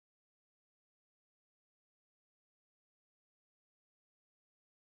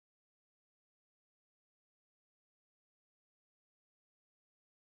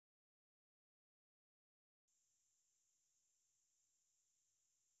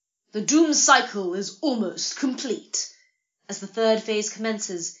The doom cycle is almost complete. As the third phase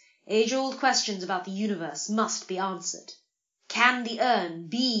commences, age-old questions about the universe must be answered. Can the urn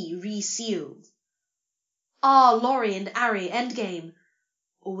be resealed? Are Laurie and Ari endgame?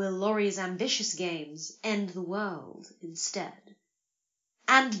 Or will Laurie's ambitious games end the world instead?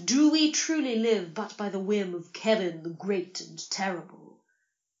 And do we truly live but by the whim of Kevin the Great and Terrible?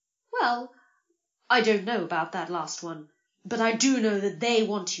 Well, I don't know about that last one, but I do know that they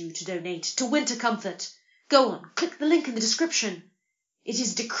want you to donate to Winter Comfort. Go on, click the link in the description. It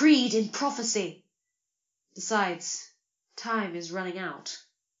is decreed in prophecy. Besides, time is running out.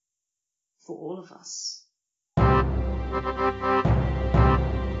 For all of us.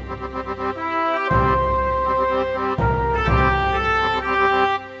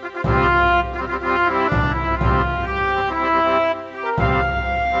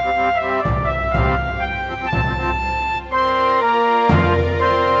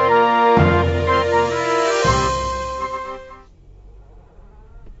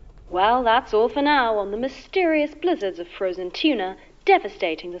 Well, that's all for now on the mysterious blizzards of frozen tuna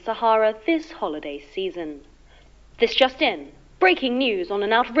devastating the Sahara this holiday season. This just in, breaking news on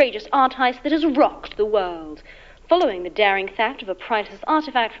an outrageous art heist that has rocked the world. Following the daring theft of a priceless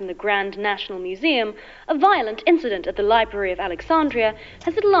artifact from the Grand National Museum, a violent incident at the Library of Alexandria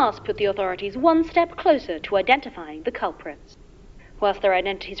has at last put the authorities one step closer to identifying the culprits. Whilst their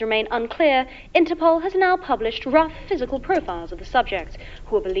identities remain unclear, Interpol has now published rough physical profiles of the subjects,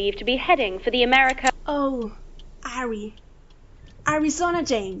 who are believed to be heading for the America... Oh, Arizona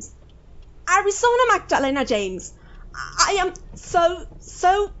James. Arizona Magdalena James. I am so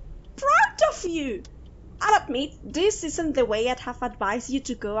proud of you. I'll admit, this isn't the way I'd have advised you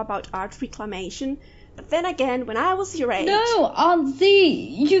to go about art reclamation. But then again, when I was your age... No, Aunt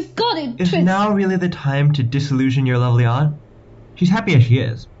Z, you've got it twisted. Is now really the time to disillusion your lovely aunt? She's happy as she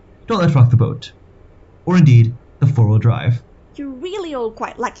is. Don't let's rock the boat. Or indeed, the four-wheel drive. You're really all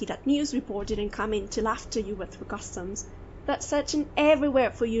quite lucky that news report didn't come in till after you went through customs. That's searching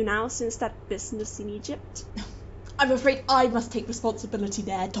everywhere for you now since that business in Egypt. I'm afraid I must take responsibility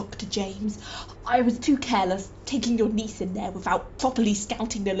there, Dr. James. I was too careless, taking your niece in there without properly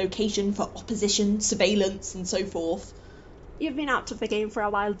scouting the location for opposition, surveillance, and so forth. You've been out of the game for a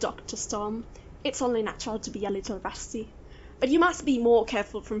while, Dr. Storm. It's only natural to be a little rusty. But you must be more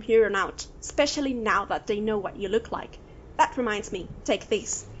careful from here on out, especially now that they know what you look like. That reminds me, take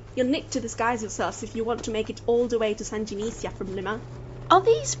this. You'll need to disguise yourselves if you want to make it all the way to San Genesia from Lima. Are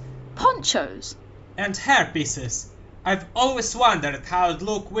these ponchos? And hairpieces. I've always wondered how it'd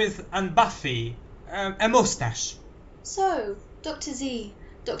look with and Buffy, a moustache. So, Dr. Z,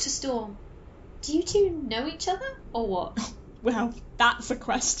 Dr. Storm, do you two know each other, or what? Well, that's a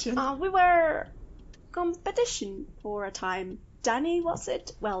question. We were... competition for a time. Danny, was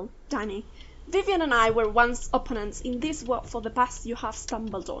it? Well, Danny. Vivian and I were once opponents in this work for the past you have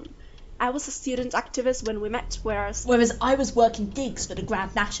stumbled on. I was a student activist when we met, whereas I was working digs for the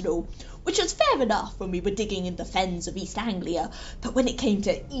Grand National, which was fair enough when we were digging in the fens of East Anglia, but when it came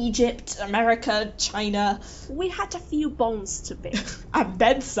to Egypt, America, China... we had a few bones to pick. And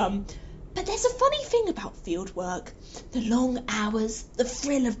then some. But there's a funny thing about field work. The long hours, the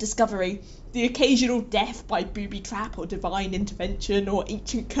thrill of discovery, the occasional death by booby trap or divine intervention or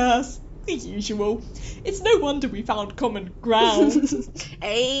ancient curse. The usual. It's no wonder we found common ground.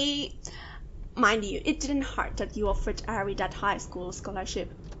 Hey, mind you, it didn't hurt that you offered Ari that high school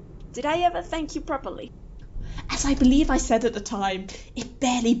scholarship. Did I ever thank you properly? As I believe I said at the time, it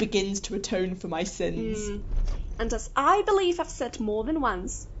barely begins to atone for my sins. And as I believe I've said more than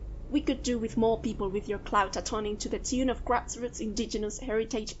once, we could do with more people with your clout atoning to the tune of grassroots indigenous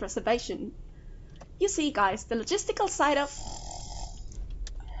heritage preservation. You see, guys, the logistical side of...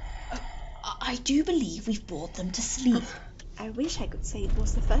 I do believe we've brought them to sleep. I wish I could say it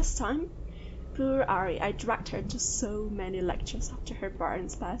was the first time. Poor Ari, I dragged her to so many lectures after her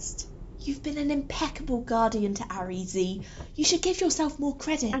parents passed. You've been an impeccable guardian to Ari, Z. You should give yourself more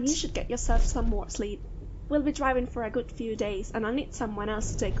credit. And you should get yourself some more sleep. We'll be driving for a good few days, and I'll need someone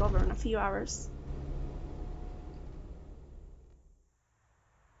else to take over in a few hours.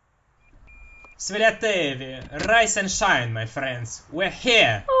 Sveljatevi, rise and shine, my friends. We're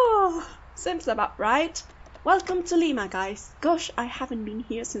here. Oh, seems about right. Welcome to Lima, guys. Gosh, I haven't been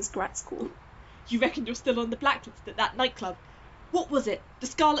here since grad school. You reckon you're still on the blacklist at that nightclub? What was it? The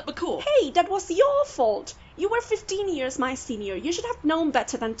Scarlet Macaw? Hey, that was your fault. You were 15 years my senior. You should have known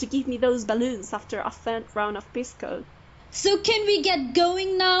better than to give me those balloons after a third round of Pisco. So can we get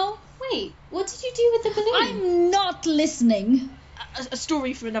going now? Wait, what did you do with the balloon? I'm not listening. A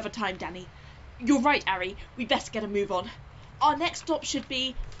story for another time, Danny. You're right, Ari. We best get a move on. Our next stop should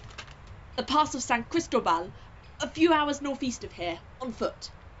be The pass of San Cristobal, a few hours northeast of here, on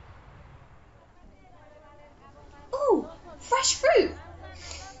foot. Ooh, fresh fruit.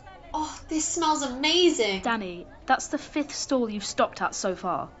 Oh, this smells amazing. Danny, that's the 5th stall you've stopped at so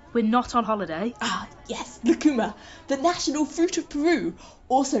far. We're not on holiday. Ah, yes, lucuma, the national fruit of Peru,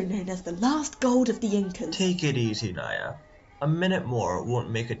 also known as the last gold of the Incas. Take it easy, Naya. A minute more won't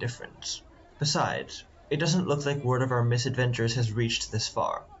make a difference. Besides, it doesn't look like word of our misadventures has reached this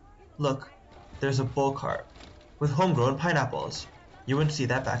far. Look, there's a bull cart with homegrown pineapples. You wouldn't see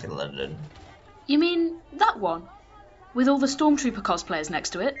that back in London. You mean that one? With all the Stormtrooper cosplayers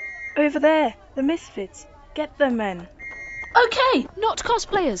next to it? Over there, the misfits. Get them, men. Okay, not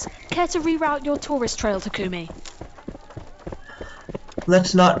cosplayers. Care to reroute your tourist trail, Takumi?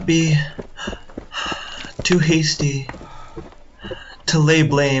 Let's not be too hasty to lay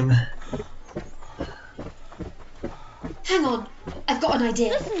blame. Hang on, I've got an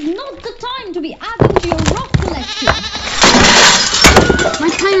idea. This is not the time to be adding to your rock collection. My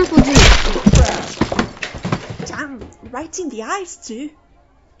pineapple juice. Damn, right in the eyes too.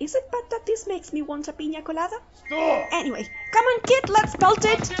 Is it bad that this makes me want a piña colada? Stop! Anyway, come on kid, let's belt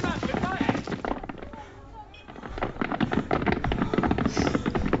it!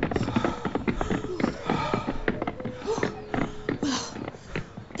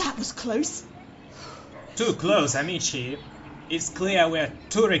 That was close. Too close, amici. It's clear we're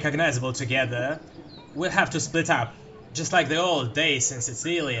too recognizable together. We'll have to split up, just like the old days in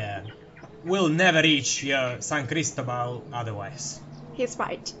Sicilia. We'll never reach your San Cristobal otherwise. He's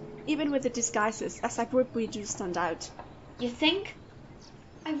right. Even with the disguises, as a group we do stand out. You think?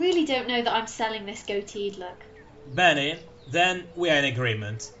 I really don't know that I'm selling this goateed look. Benny, then we are in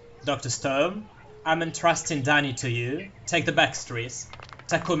agreement. Dr. Stone, I'm entrusting Danny to you. Take the back streets.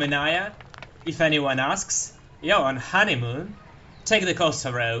 Takumi Naya, if anyone asks, you're on honeymoon. Take the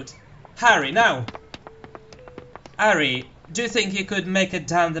coastal road. Harry, now! Harry, do you think you could make it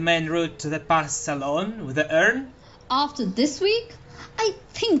down the main route to the Pass Salon with the urn? After this week, I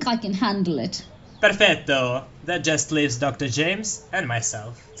think I can handle it. Perfetto. That just leaves Dr. James and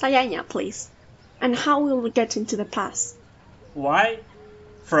myself. Sayanya, please. And how will we get into the pass? Why?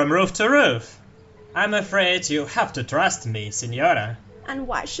 From roof to roof. I'm afraid you have to trust me, Signora. And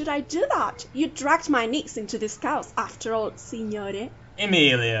why should I do that? You dragged my niece into this chaos after all, signore.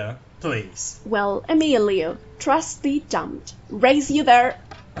 Emilio, please. Well, Emilio, trust be damned. Raise you there.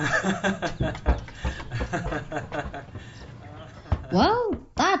 Well,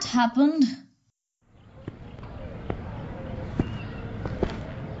 that happened.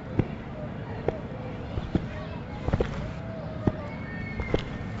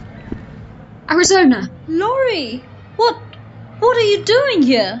 Arizona! Laurie, what are you doing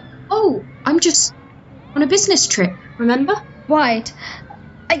here? Oh, I'm just on a business trip, remember? Right.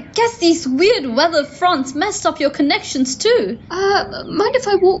 I guess these weird weather fronts messed up your connections too. Mind if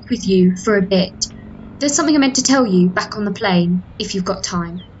I walk with you for a bit? There's something I meant to tell you back on the plane, if you've got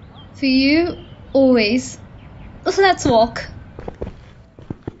time. For you, always. Let's walk.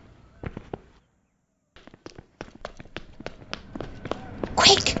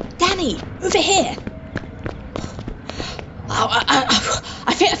 Quick, Danny, over here.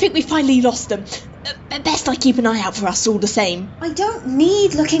 I think we finally lost them. Best I keep an eye out for us all the same. I don't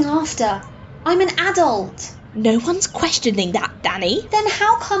need looking after. I'm an adult. No one's questioning that, Danny. Then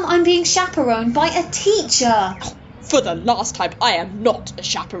how come I'm being chaperoned by a teacher? For the last time, I am not a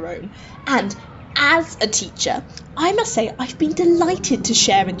chaperone. And as a teacher, I must say I've been delighted to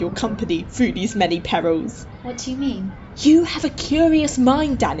share in your company through these many perils. What do you mean? You have a curious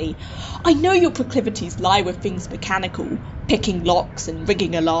mind, Danny. I know your proclivities lie with things mechanical, picking locks and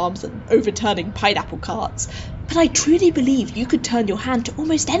rigging alarms and overturning pineapple carts, but I truly believe you could turn your hand to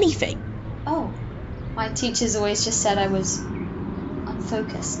almost anything. Oh, my teachers always just said I was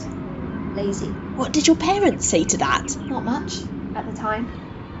unfocused, lazy. What did your parents say to that? Not much, at the time.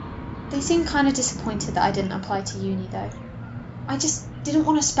 They seemed kind of disappointed that I didn't apply to uni, though. I just didn't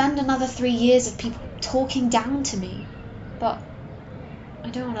want to spend another 3 years of people talking down to me. But I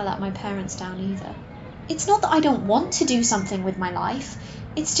don't want to let my parents down either. It's not that I don't want to do something with my life.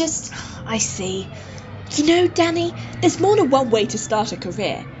 It's just... I see. You know, Danny, there's more than one way to start a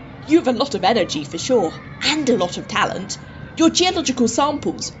career. You have a lot of energy for sure, and a lot of talent. Your geological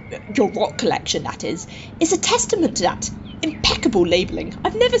samples, your rock collection that is a testament to that. Impeccable labelling.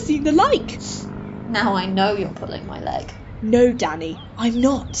 I've never seen the like. Now I know you're pulling my leg. No, Danny, I'm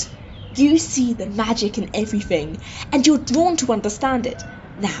not. You see the magic in everything, and you're drawn to understand it.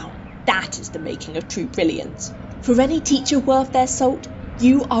 Now, that is the making of true brilliance. For any teacher worth their salt,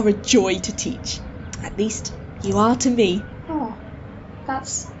 you are a joy to teach. At least, you are to me. Oh,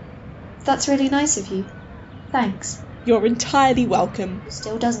 that's That's really nice of you. Thanks. You're entirely welcome.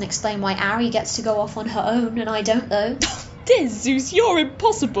 Still doesn't explain why Ari gets to go off on her own and I don't, though. Dear Zeus, you're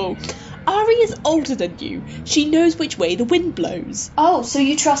impossible. Ari is older than you. She knows which way the wind blows. Oh, so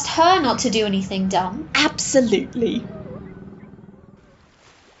you trust her not to do anything dumb? Absolutely.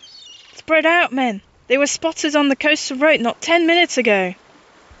 Spread out, men. They were spotted on the coastal road not 10 minutes ago.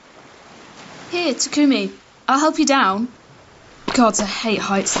 Here, Takumi. I'll help you down. Gods, I hate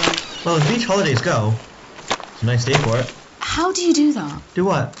heights though. Well, as beach holidays go, it's a nice day for it. How do you do that? Do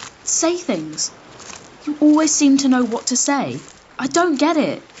what? Say things. You always seem to know what to say. I don't get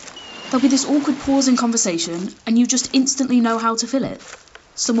it. There'll be this awkward pause in conversation, and you just instantly know how to fill it.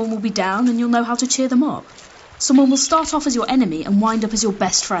 Someone will be down, and you'll know how to cheer them up. Someone will start off as your enemy and wind up as your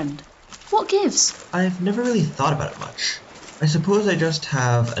best friend. What gives? I've never really thought about it much. I suppose I just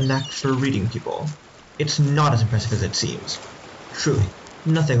have a knack for reading people. It's not as impressive as it seems. Truly,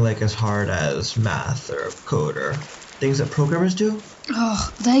 nothing like as hard as math or code or things that programmers do.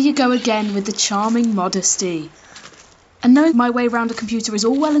 Oh, there you go again with the charming modesty. And knowing my way around a computer is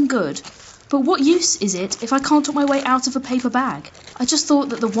all well and good, but what use is it if I can't talk my way out of a paper bag? I just thought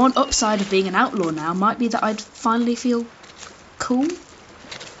that the one upside of being an outlaw now might be that I'd finally feel cool,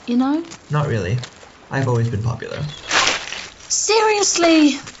 you know? Not really. I've always been popular.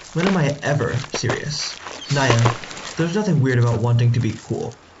 Seriously? When am I ever serious? Naya, there's nothing weird about wanting to be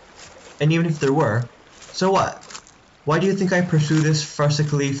cool. And even if there were, so what? Why do you think I pursue this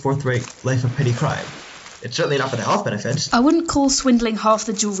farcically forthright life of petty crime? It's certainly not for the health benefits. I wouldn't call swindling half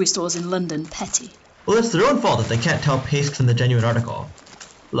the jewellery stores in London petty. Well, it's their own fault if they can't tell paste from the genuine article.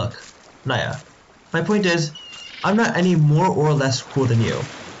 Look, Naya, my point is, I'm not any more or less cool than you.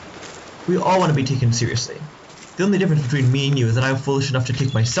 We all want to be taken seriously. The only difference between me and you is that I'm foolish enough to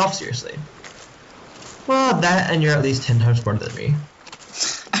take myself seriously. Well, that and you're at least 10 times smarter than me.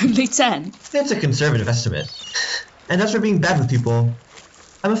 Only 10? It's a conservative estimate. And as for being bad with people,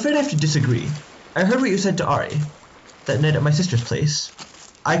 I'm afraid I have to disagree. I heard what you said to Ari, that night at my sister's place.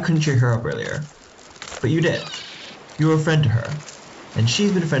 I couldn't cheer her up earlier. But you did. You were a friend to her, and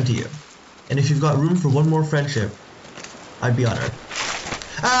she's been a friend to you. And if you've got room for one more friendship, I'd be honored.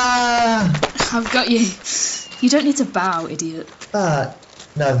 Ah! I've got you. You don't need to bow, idiot. Now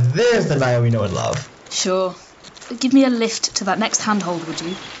there's the Naya we know and love. Sure. Give me a lift to that next handhold, would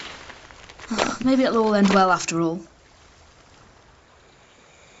you? Maybe it'll all end well after all.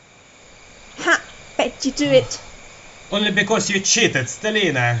 Ha! Bet you do it. Only because you cheated,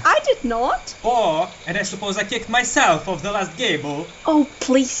 Stelina. I did not. Oh, and I suppose I kicked myself off the last gable. Oh,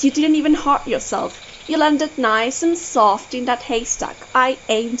 please, you didn't even hurt yourself. You landed nice and soft in that haystack. I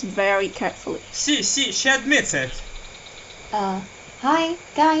aimed very carefully. She admits it. Hi,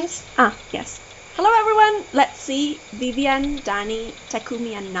 guys. Ah, yes. Hello, everyone. Let's see. Vivian, Danny,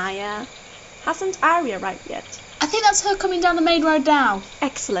 Takumi, and Naya. Hasn't Ari arrived yet? I think that's her coming down the main road now.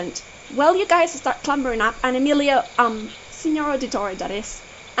 Excellent. Well, you guys start clambering up, and Emilio, Signor Auditore, that is,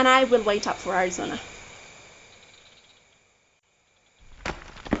 and I will wait up for Arizona.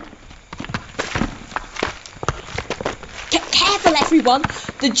 Careful, everyone!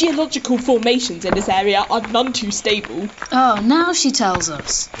 The geological formations in this area are none too stable. Oh, now she tells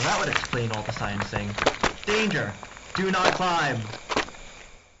us. Well, that would explain all the signs saying, danger! Do not climb!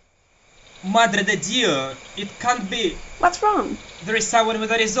 Madre de Dio, it can't be. What's wrong? There is someone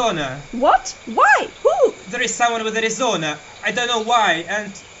with Arizona. What? Why? Who? There is someone with Arizona. I don't know why,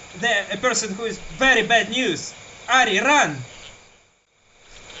 and a person who is very bad news. Ari, run!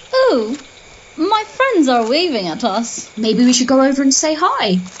 Oh, my friends are waving at us. Maybe we should go over and say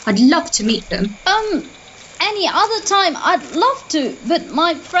hi. I'd love to meet them. Any other time I'd love to, but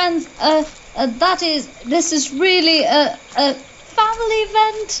my friends, this is really a family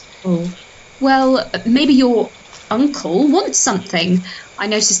event. Oh. Well, maybe your uncle wants something. I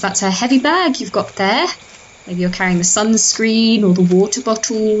noticed that's a heavy bag you've got there. Maybe you're carrying the sunscreen or the water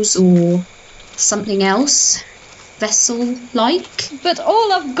bottles or something else. Vessel-like. But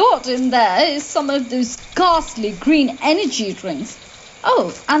all I've got in there is some of those ghastly green energy drinks.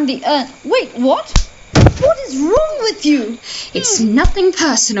 Oh, and the wait, what? What is wrong with you? It's nothing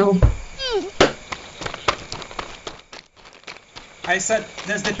personal. I said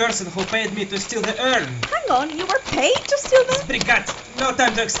that's the person who paid me to steal the urn. Hang on, you were paid to steal this? Sbrigat, no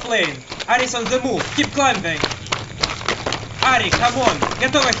time to explain. Ari's on the move, keep climbing. Ari, come on,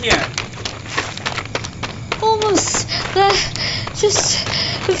 get over here. Almost there. Just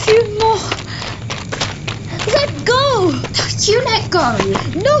a few more. Let go! You let go!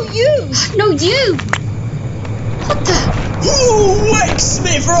 No, you! No, you! What the? Who wakes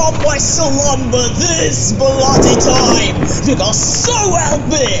me from my slumber this bloody time? Because so help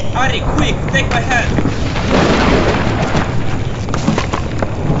me! Harry, quick, take my hand.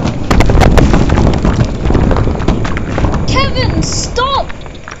 Kevin, stop!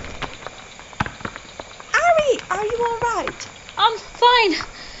 Ari, are you alright? I'm fine,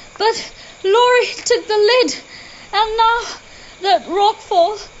 but Laurie took the lid, and now that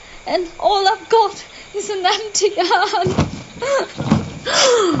rockfall, and all I've got is an empty urn.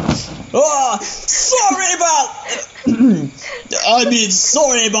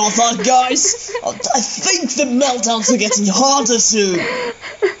 Sorry about that, guys. I think the meltdowns are getting harder soon.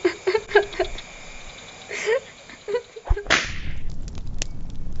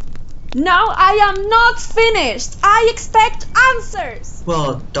 No, I am not finished. I expect answers.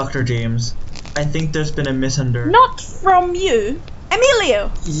 Well, Dr. James, I think there's been a misunderstanding. Not from you.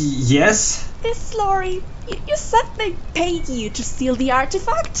 Emilio. Yes? This Laurie, you said they paid you to steal the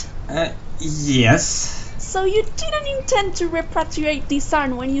artifact? Yes. So you didn't intend to repatriate this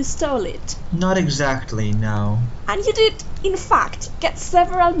urn when you stole it? Not exactly, no. And you did, in fact, get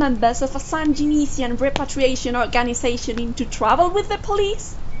several members of a San Genesian repatriation organization into trouble with the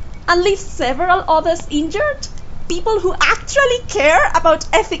police? And leave several others injured? People who actually care about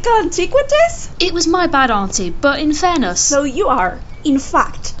ethical antiquities? It was my bad, Auntie, but in fairness... So you are, in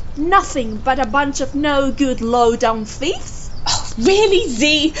fact, nothing but a bunch of no-good low-down thieves? Oh, really,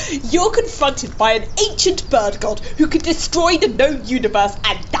 Z? You're confronted by an ancient bird god who can destroy the known universe,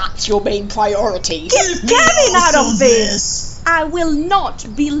 and that's your main priority. Get Kevin out of this! I will not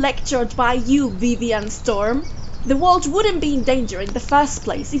be lectured by you, Vivian Storm. The world wouldn't be in danger in the first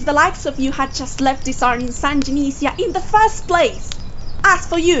place if the likes of you had just left this urn in San Genesia in the first place. As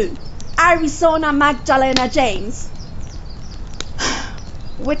for you, Arizona Magdalena James,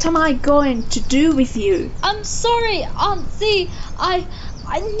 what am I going to do with you? I'm sorry, Auntie. I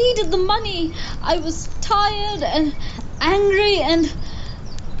needed the money. I was tired and angry, and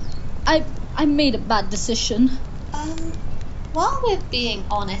I made a bad decision. While we're being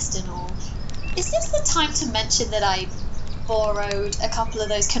honest and all, is this the time to mention that I borrowed a couple of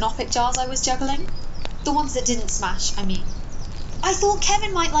those canopic jars I was juggling? The ones that didn't smash, I mean. I thought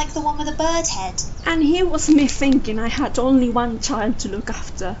Kevin might like the one with a bird head. And here was me thinking I had only one child to look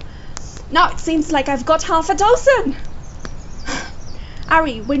after. Now it seems like I've got half a dozen.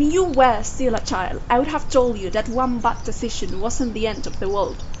 Ari, when you were still a child, I would have told you that one bad decision wasn't the end of the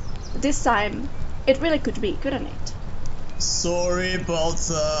world. But this time, it really could be, couldn't it? Sorry about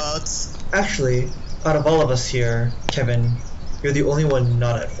that. Actually, out of all of us here, Kevin, you're the only one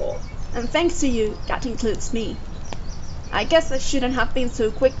not at fault. And thanks to you, that includes me. I guess I shouldn't have been so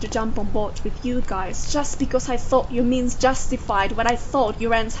quick to jump on board with you guys, just because I thought your means justified what I thought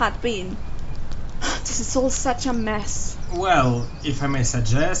your ends had been. This is all such a mess. Well, if I may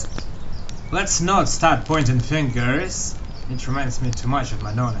suggest, let's not start pointing fingers. It reminds me too much of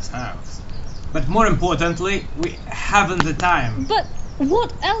my Nonna's house. But more importantly, we haven't the time. But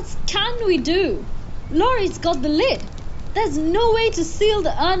what else can we do? Laurie's got the lid. There's no way to seal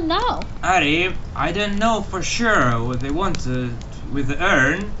the urn now. Ari, I don't know for sure what they wanted with the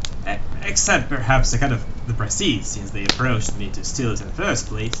urn, except perhaps a kind of the proceeds, since they approached me to steal it in the first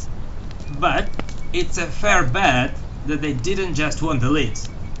place. But it's a fair bet that they didn't just want the lid.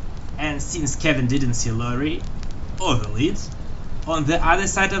 And since Kevin didn't see Laurie, or the lid, on the other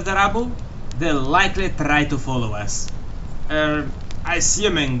side of the rubble, they'll likely try to follow us.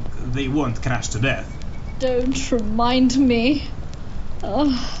 Assuming they won't crash to death. Don't remind me.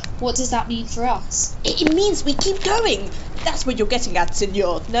 What does that mean for us? It means we keep going. That's what you're getting at,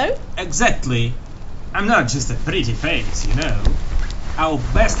 senor, no? Exactly. I'm not just a pretty face, you know. Our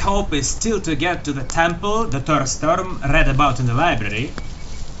best hope is still to get to the temple the Torstorm read about in the library.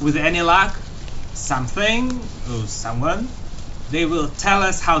 With any luck, something, or someone, they will tell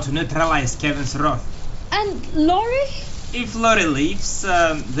us how to neutralize Kevin's wrath. And Laurie? If Laurie leaves,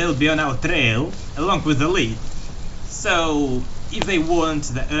 they'll be on our trail, along with the lead. So, if they want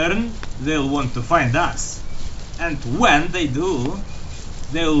the urn, they'll want to find us. And when they do,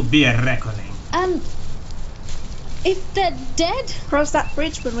 there will be a reckoning. And if they're dead? Cross that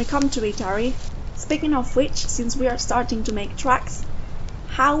bridge when we come to it, Ari. Speaking of which, since we are starting to make tracks,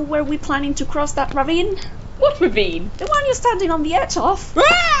 how were we planning to cross that ravine? What ravine? The one you're standing on the edge of.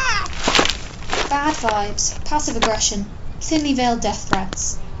 Bad vibes, passive aggression, thinly veiled death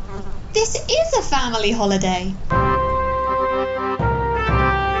threats. This is a family holiday.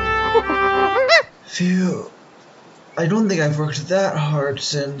 Phew. I don't think I've worked that hard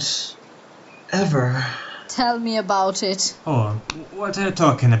since... ever. Tell me about it. Oh, what are you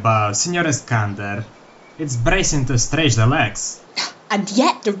talking about, Signor Iskander? It's bracing to stretch the legs. And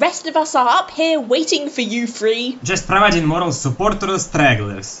yet the rest of us are up here waiting for you three. Just providing moral support to the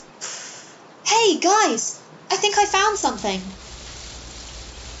stragglers. Hey, guys! I think I found something.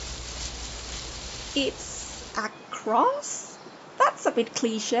 It's a cross? That's a bit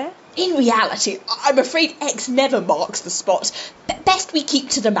cliche. In reality, I'm afraid X never marks the spot. Best we keep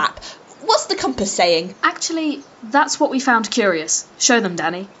to the map. What's the compass saying? Actually, that's what we found curious. Show them,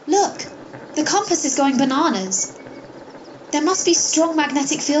 Danny. Look, the compass is going bananas. There must be strong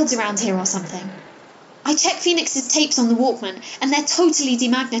magnetic fields around here or something. I checked Phoenix's tapes on the Walkman, and they're totally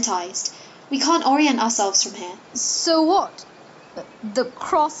demagnetized. We can't orient ourselves from here. So what? The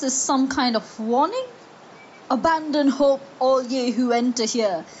cross is some kind of warning? Abandon hope, all ye who enter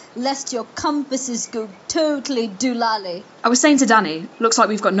here, lest your compasses go totally doolally. I was saying to Danny, looks like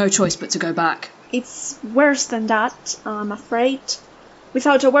we've got no choice but to go back. It's worse than that, I'm afraid.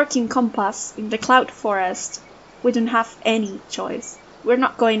 Without a working compass in the cloud forest, we don't have any choice. We're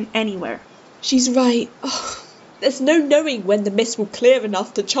not going anywhere. She's right. Oh, there's no knowing when the mist will clear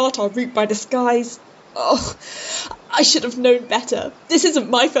enough to chart our route by the skies. Oh, I should have known better. This isn't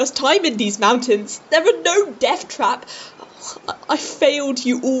my first time in these mountains. There are no death trap. I failed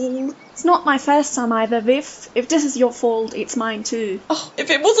you all. It's not my first time either, Viv. If this is your fault, it's mine too. Oh, if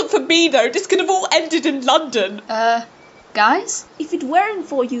it wasn't for me, though, this could have all ended in London. Guys? If it weren't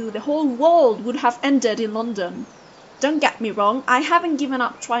for you, the whole world would have ended in London. Don't get me wrong, I haven't given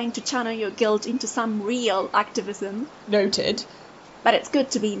up trying to channel your guilt into some real activism. Noted. But it's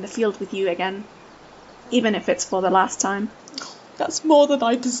good to be in the field with you again. Even if it's for the last time. That's more than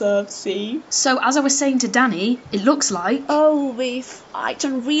I deserve, see? So, as I was saying to Danny, it looks like... Oh, Viv, I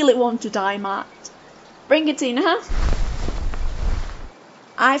don't really want to die, Matt. Bring it in, huh?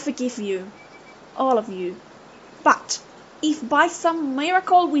 I forgive you. All of you. But, if by some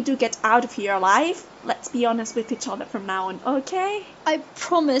miracle we do get out of here alive, let's be honest with each other from now on, okay? I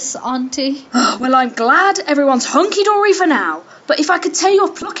promise, Auntie. Well, I'm glad everyone's hunky-dory for now. But if I could tear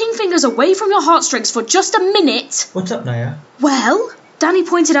your plucking fingers away from your heartstrings for just a minute... What's up, Naya? Well, Danny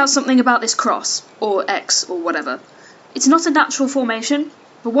pointed out something about this cross, or X, or whatever. It's not a natural formation.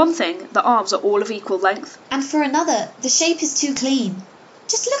 For one thing, the arms are all of equal length. And for another, the shape is too clean.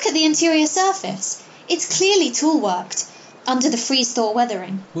 Just look at the interior surface. It's clearly tool-worked, under the freeze-thaw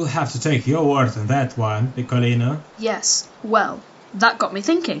weathering. We'll have to take your word on that one, Piccolino. Yes, well, that got me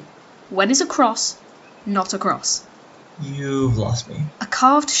thinking. When is a cross not a cross? You've lost me. A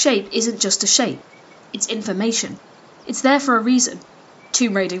carved shape isn't just a shape. It's information. It's there for a reason.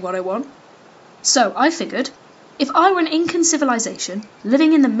 Tomb Raiding 101. So I figured, if I were an Incan civilization,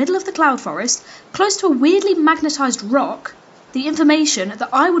 living in the middle of the cloud forest, close to a weirdly magnetized rock, the information that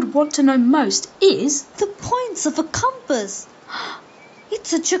I would want to know most is... The points of a compass.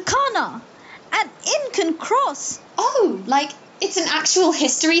 It's a chicana. An Incan cross. Oh, like it's an actual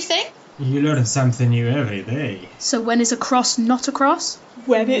history thing? You learn something new every day. So when is a cross not a cross?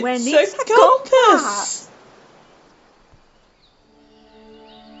 When it's a compass.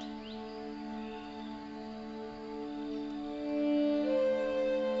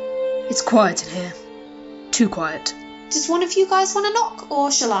 It's quiet in here. Too quiet. Does one of you guys want to knock,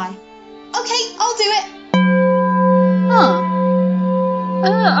 or shall I? Okay, I'll do it.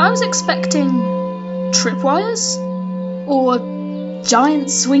 I was expecting tripwires? Or giant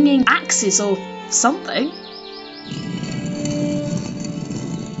swinging axes or something.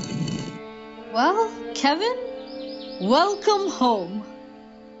 Well, Kevin, welcome home.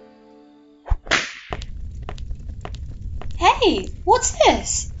 Hey, what's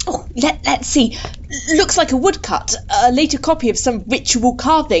this? Oh, let's see. Looks like a woodcut, a later copy of some ritual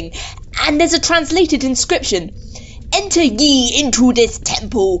carving, and there's a translated inscription. Enter ye into this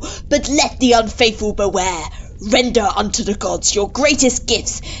temple, but let the unfaithful beware. Render unto the gods your greatest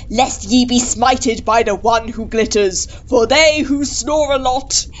gifts, lest ye be smited by the one who glitters, for they who snore a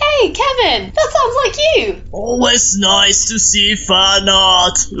lot. Hey, Kevin, that sounds like you. Always nice to see fan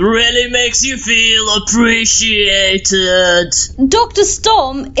art. Really makes you feel appreciated. Dr.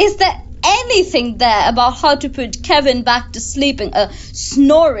 Storm, is there anything there about how to put Kevin back to sleeping,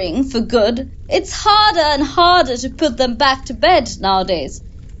 snoring for good? It's harder and harder to put them back to bed nowadays.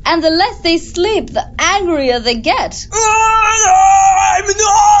 And the less they sleep, the angrier they get. I'm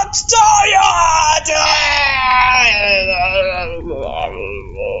not tired!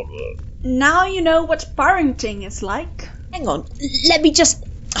 Now you know what parenting is like. Hang on, let me just...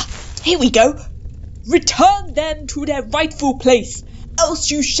 Here we go. Return them to their rightful place, else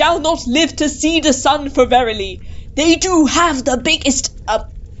you shall not live to see the sun, for verily, they do have the biggest...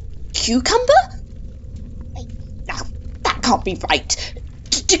 cucumber? Now, that can't be right.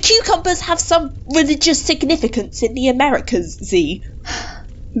 Do cucumbers have some religious significance in the Americas, Z?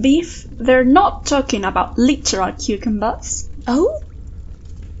 Beef, they're not talking about literal cucumbers. Oh?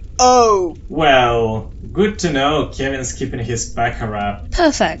 Oh. Well, good to know Kevin's keeping his back wrapped.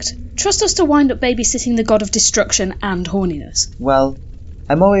 Perfect. Trust us to wind up babysitting the god of destruction and horniness. Well,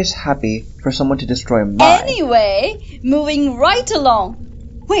 I'm always happy for someone to destroy mine. Anyway, moving right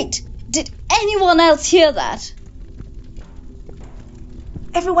along. Wait, did anyone else hear that?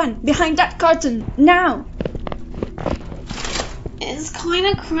 Everyone, behind that curtain, now! It's kind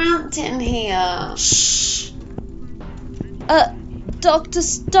of cramped in here. Shh! Dr.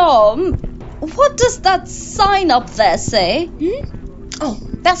 Storm, what does that sign up there say? Oh,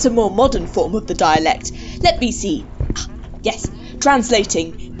 that's a more modern form of the dialect. Let me see. Yes,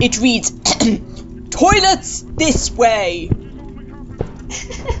 translating. It reads, toilets this way.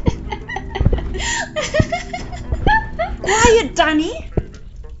 Quiet, Danny!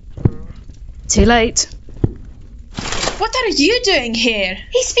 Too late. What are you doing here?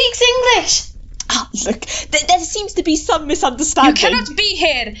 He speaks English. Ah, look, there seems to be some misunderstanding. You cannot be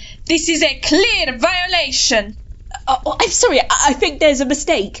here. This is a clear violation. Oh, I'm sorry, I think there's a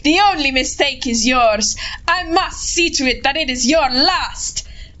mistake. The only mistake is yours. I must see to it that it is your last.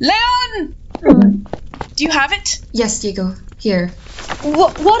 Leon! Do you have it? Yes, Diego. Here.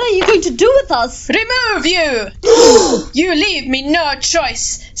 What are you going to do with us? Remove you! You leave me no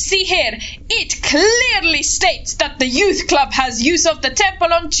choice. See here, it clearly states that the youth club has use of the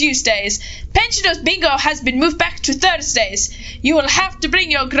temple on Tuesdays. Pensioners bingo has been moved back to Thursdays. You will have to bring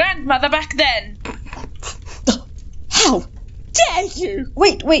your grandmother back then. How dare you?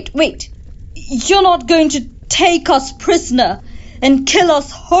 Wait. You're not going to take us prisoner and kill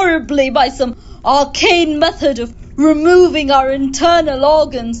us horribly by some arcane method of removing our internal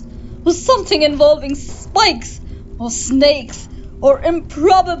organs, or something involving spikes, or snakes, or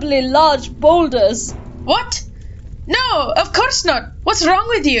improbably large boulders. What? No, of course not. What's wrong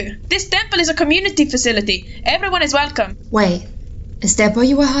with you? This temple is a community facility. Everyone is welcome. Wait, is that why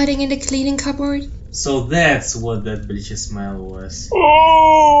you were hiding in the cleaning cupboard? So that's what that bleachy smile was.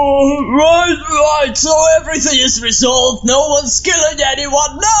 Oh, right, so everything is resolved, no one's killing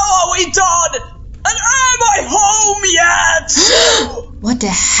anyone, now are we done? And am I home yet? What the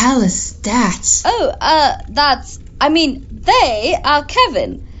hell is that? They are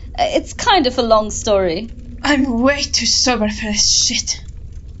Kevin. It's kind of a long story. I'm way too sober for this shit.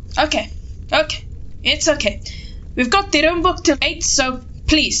 Okay, it's okay. We've got the room booked till 8, so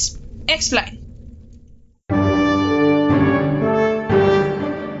please, explain.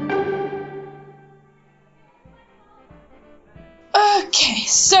 Okay,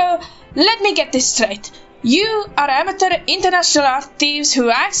 so let me get this straight. You are amateur international art thieves who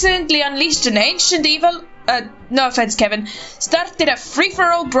accidentally unleashed an ancient evil, no offense Kevin, started a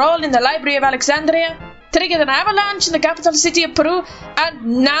free-for-all brawl in the Library of Alexandria, triggered an avalanche in the capital city of Peru,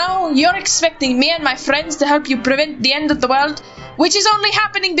 and now you're expecting me and my friends to help you prevent the end of the world, which is only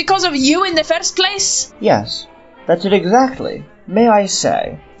happening because of you in the first place? Yes, that's it exactly. May I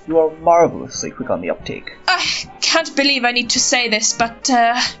say, you are marvelously quick on the uptake. I can't believe I need to say this, but,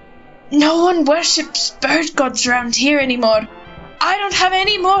 no one worships bird gods around here anymore. I don't have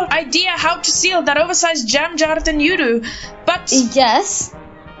any more idea how to seal that oversized jam jar than you do, but... Yes?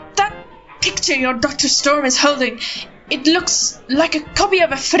 That picture your Dr. Storm is holding, it looks like a copy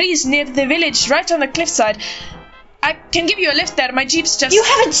of a frieze near the village, right on the cliffside. I can give you a lift there, my jeep's just... You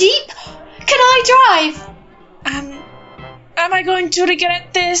have a jeep? Can I drive? Am I going to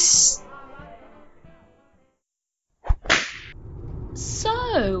regret this?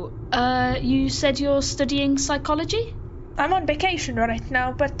 So, you said you're studying psychology? I'm on vacation right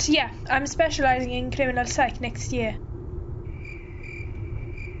now, but yeah, I'm specializing in criminal psych next year.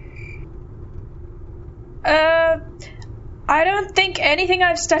 I don't think anything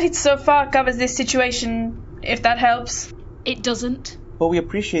I've studied so far covers this situation, if that helps. It doesn't. But we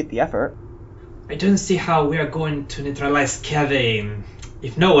appreciate the effort. I don't see how we are going to neutralize Kevin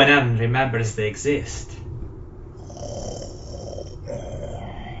if no one even remembers they exist.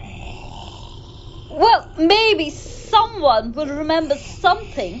 Well, maybe someone will remember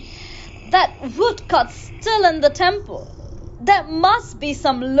something. That woodcut's still in the temple. There must be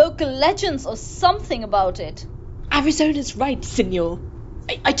some local legends or something about it. Arizona's right, senor.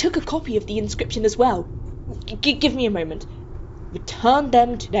 I took a copy of the inscription as well. Give me a moment. Return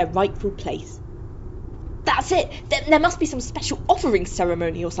them to their rightful place. That's it. There must be some special offering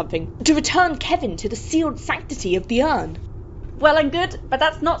ceremony or something to return Kevin to the sealed sanctity of the urn. Well and good, but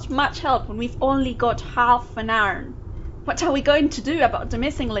that's not much help when we've only got half an hour. What are we going to do about the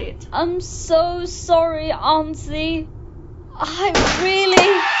missing lead? I'm so sorry, Auntie. I'm really...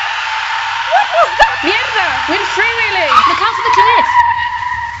 What was that? Mierda! We're freewheeling! Look out for the cliff!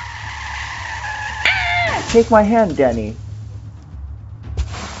 Take my hand, Danny.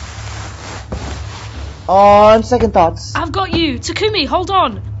 On second thoughts. I've got you! Takumi, hold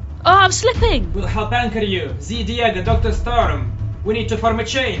on! Oh, I'm slipping! We'll help anchor you. Z, Diego, Dr. Storm. We need to form a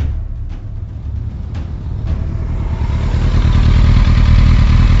chain.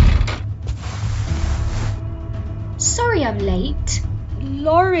 Sorry I'm late.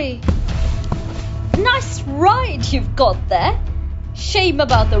 Laurie, nice ride you've got there. Shame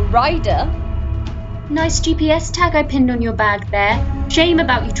about the rider. Nice GPS tag I pinned on your bag there. Shame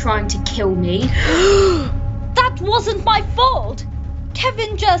about you trying to kill me. That wasn't my fault.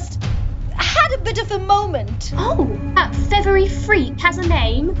 Kevin just had a bit of a moment. Oh, that feathery freak has a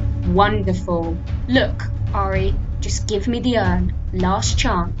name? Wonderful. Look, Ari, just give me the urn. Last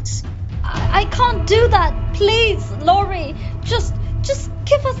chance. I can't do that. Please, Laurie. Just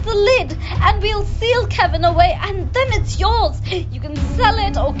give us the lid and we'll seal Kevin away and then it's yours. You can sell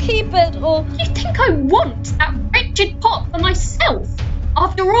it or keep it or... You think I want that wretched pot for myself?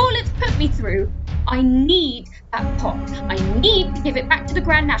 After all it's put me through, I need that pot. I need to give it back to the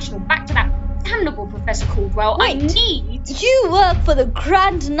Grand National, back to that damnable Professor Caldwell. Wait, I need... You work for the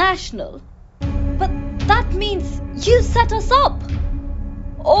Grand National, but that means you set us up.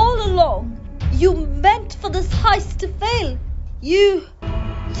 All along, you meant for this heist to fail. You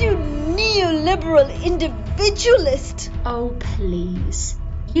neoliberal individualist. Oh, please.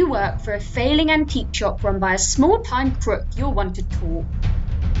 You work for a failing antique shop run by a small-time crook. You're one to talk.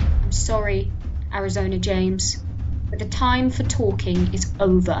 I'm sorry, Arizona James, but the time for talking is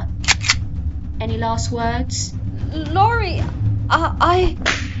over. Any last words? Laurie, I...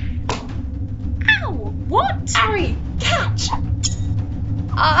 Ow! What? Ari, catch!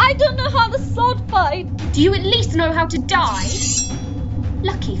 I don't know how to sword fight. Do you at least know how to die?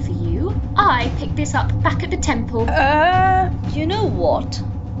 Lucky for you, I picked this up back at the temple. You know what?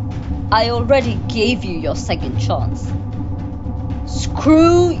 I already gave you your second chance.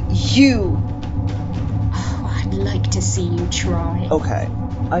 Screw you. Oh, I'd like to see you try. Okay,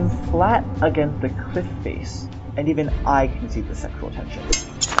 I'm flat against the cliff face, and even I can see the sexual tension.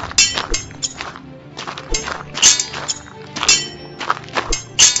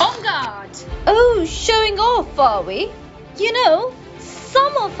 On guard! Oh, showing off, are we? You know,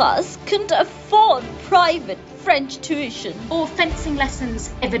 some of us couldn't afford private French tuition. Or fencing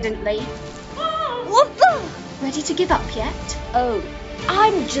lessons, evidently. What the? Ready to give up yet? Oh,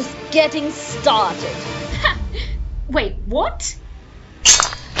 I'm just getting started. Wait, what?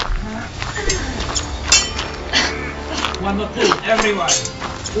 One more two, everyone.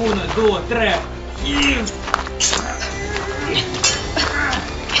 Uno, due, tre.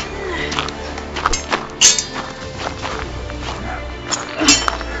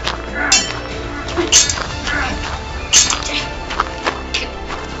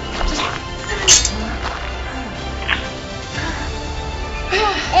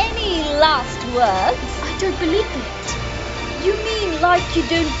 Any last words? I don't believe it. You mean like you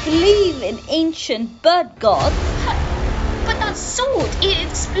don't believe in ancient bird gods? But that sword,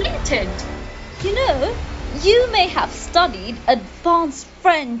 it's splintered. You know, you may have studied advanced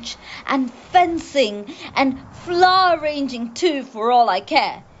French and fencing and flower arranging too, for all I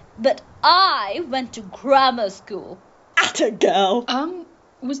care. But I went to grammar school. Atta girl.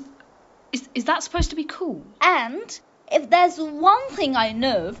 Is that supposed to be cool? And if there's one thing I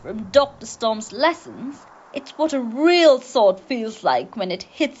know from Dr. Storm's lessons, it's what a real sword feels like when it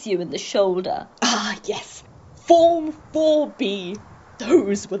hits you in the shoulder. Ah, yes. Form 4B.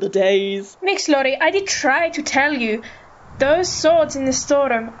 Those were the days. Mix Laurie, I did try to tell you. Those swords in the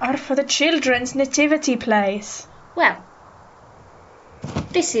storeroom are for the children's nativity plays. Well,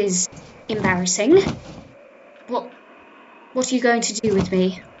 this is embarrassing. What are you going to do with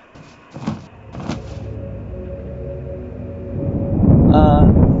me?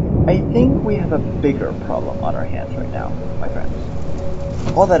 I think we have a bigger problem on our hands right now, my friends.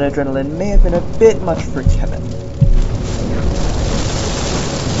 All that adrenaline may have been a bit much for Kevin.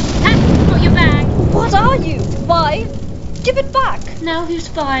 Got your bag. What are you? 5? Give it back. Now who's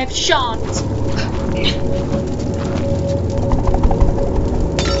 5? Shan't.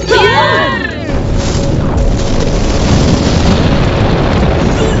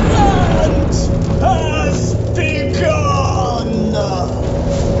 Has begun!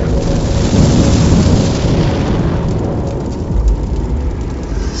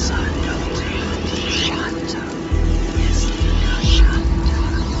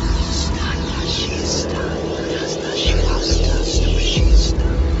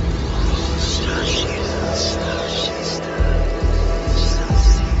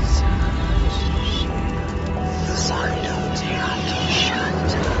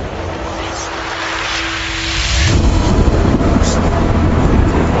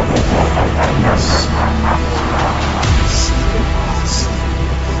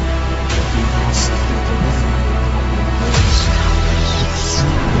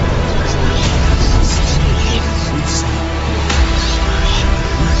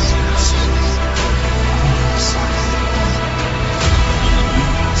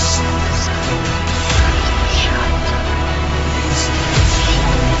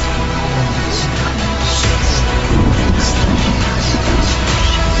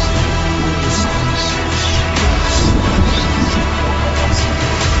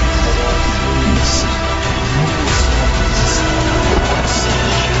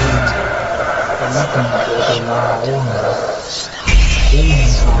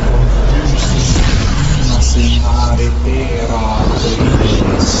 Terra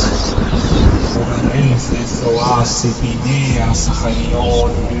Ides. Forenenses oasi Pineas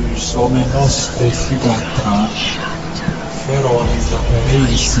Hanion lys omenoste fugatra. Feronita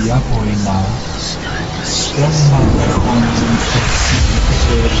pereisi apoina. Stemma mechanin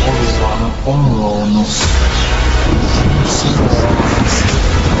fexite olua olonos.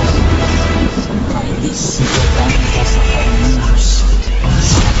 Caelicite tantas aparius.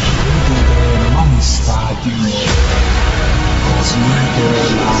 Videre magista Dio. Cosmite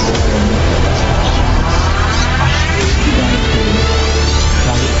laum. Acte vidante.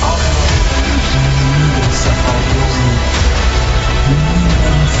 Cae amor saparium.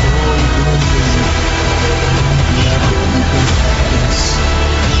 Humidum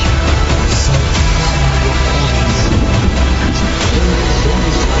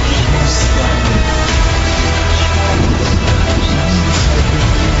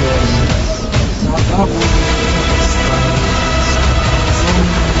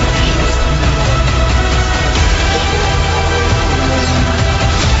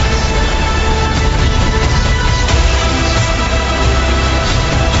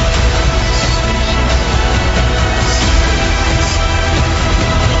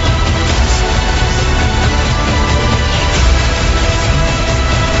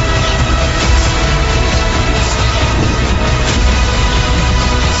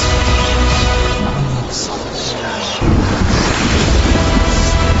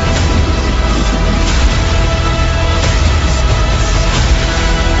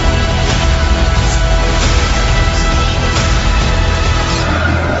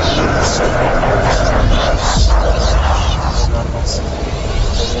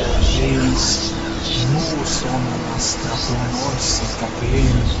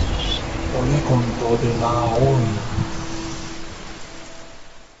Freudum.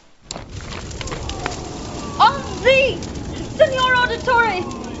 On thee! Signor Auditore!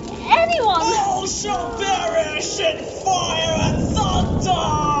 Anyone! All shall perish in fire and thunder!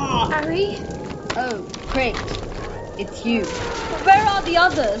 Harry? Oh, great. It's you. Where are the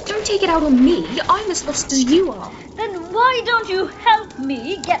others? Don't take it out on me. I'm as lost as you are. Then why don't you help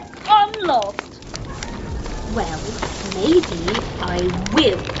me get unlost? Well, maybe I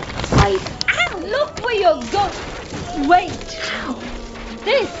will. Ow! Look where you're going! Wait! How?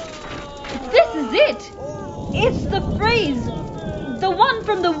 This is it! It's the phrase, the one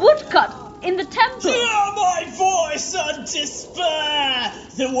from the woodcut in the temple. Hear my voice and despair!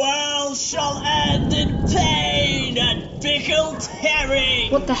 The world shall end in pain and pickled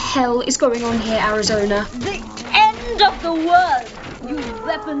herring! What the hell is going on here, Arizona? The end of the world, you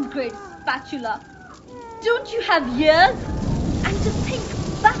weapons-grade spatula. Don't you have ears? And to think,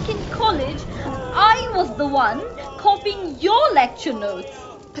 back in college, I was the one copying your lecture notes.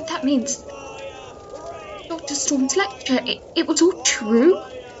 But that means Dr. Storm's lecture, it was all true?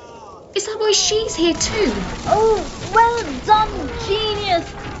 Is that why she's here too? Oh, well done, genius!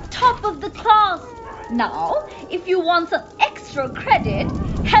 Top of the class! Now, if you want some extra credit,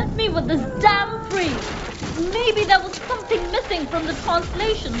 help me with this damn phrase. Maybe there was something missing from the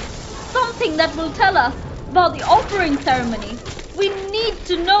translation. Something that will tell us about the offering ceremony. We need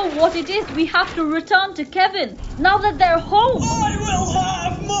to know what it is we have to return to Kevin, now that they're home. I will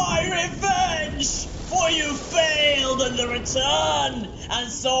have my revenge! For you failed in the return, and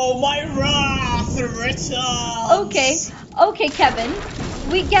so my wrath returns. Okay, Kevin.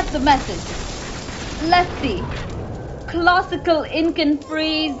 We get the message. Let's see. Classical Incan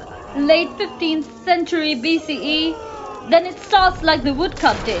phrase, late 15th century BCE. Then it starts like the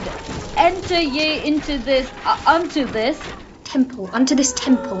woodcut did. Enter ye into this, unto this. Temple, unto this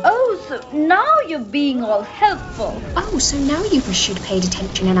temple. Oh, so now you're being all helpful. Oh, so now you wish you'd paid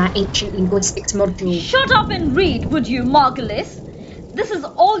attention in our ancient linguistics module. Shut up and read, would you, Margulis? This is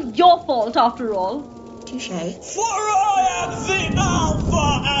all your fault, after all. Touche. For I am the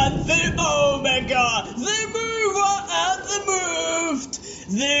Alpha and the Omega, the mover and the moved,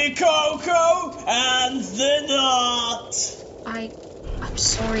 the cocoa and the nut. I'm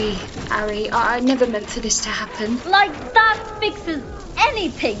sorry, Harry. I never meant for this to happen. Like that fixes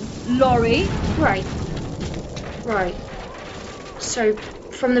anything, Laurie. Right. So,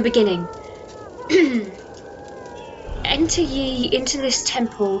 from the beginning. Enter ye into this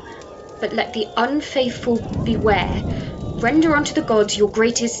temple, but let the unfaithful beware. Render unto the gods your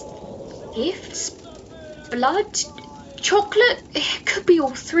greatest gifts? Blood? Chocolate? It could be all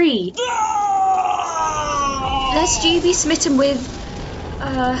three. Lest ye be smitten with,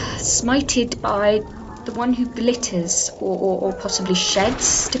 smited by the one who glitters, or possibly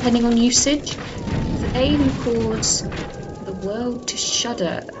sheds, depending on usage. For they who cause the world to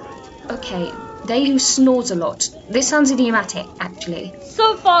shudder. Okay, They who snores a lot. This sounds idiomatic, actually.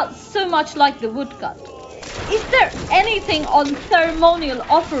 So far, so much like the woodcut. Is there anything on ceremonial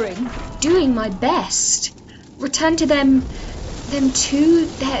offerings? Doing my best. Return to them to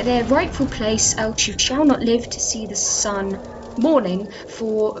their rightful place, else you shall not live to see the sun. Morning,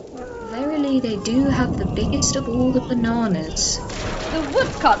 for verily they do have the biggest of all the bananas. The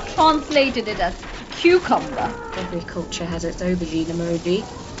woodcut translated it as cucumber. Every culture has its aubergine emoji.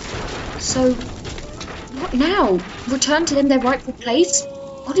 So, what now? Return to them their rightful place?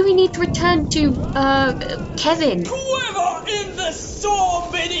 Or do we need to return to, Kevin? Quiver in the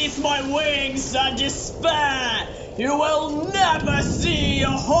storm beneath my wings and despair! You will never see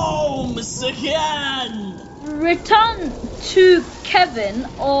your homes again! Return to Kevin,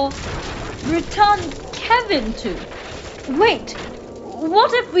 or return Kevin to? Wait,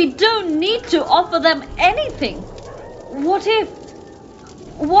 what if we don't need to offer them anything? What if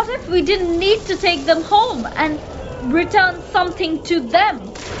we didn't need to take them home and return something to them?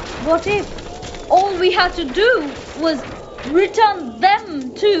 What if all we had to do was return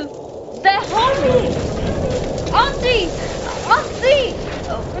them to their home? Auntie! Auntie!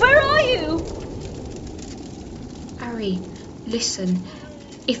 Where are you? Ari, listen.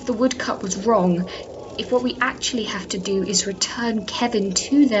 If the woodcut was wrong, if what we actually have to do is return Kevin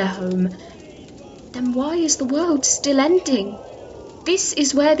to their home, then why is the world still ending? This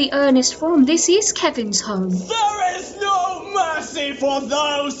is where the urn is from. This is Kevin's home. There is no mercy for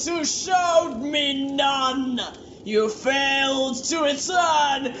those who showed me none. You failed to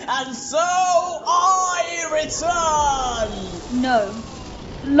return, and so I return. No.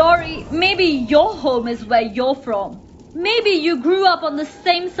 Laurie, maybe your home is where you're from. Maybe you grew up on the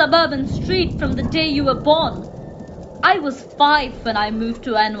same suburban street from the day you were born. I was 5 when I moved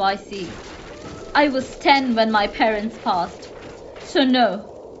to NYC. I was 10 when my parents passed. So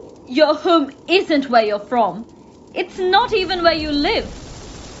no, your home isn't where you're from. It's not even where you live.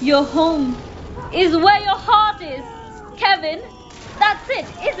 Your home is where your heart is. Kevin, that's it,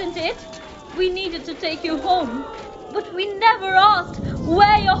 isn't it? We needed to take you home, but we never asked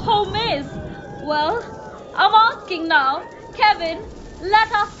where your home is. Well, I'm asking now. Kevin,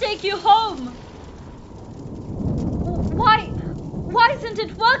 let us take you home. Why isn't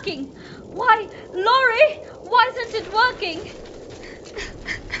it working? Why, Laurie, why isn't it working?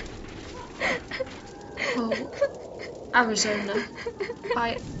 Oh, Arizona.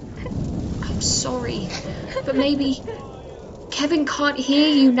 I'm sorry, but maybe Kevin can't hear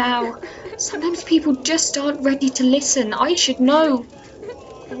you now. Sometimes people just aren't ready to listen. I should know.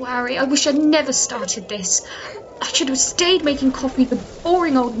 Oh, Harry, I wish I'd never started this. I should have stayed making coffee with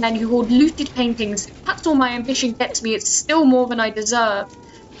boring old men who hoard looted paintings. That's all my ambition gets me. It's still more than I deserve.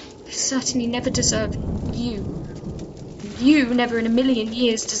 I certainly never deserved you. You never in a million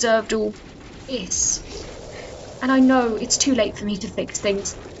years deserved all this. And I know it's too late for me to fix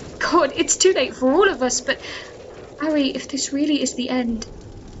things. God, it's too late for all of us, but Harry, if this really is the end,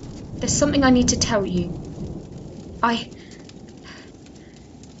 there's something I need to tell you.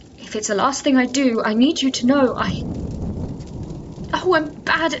 If it's the last thing I do, I need you to know Oh, I'm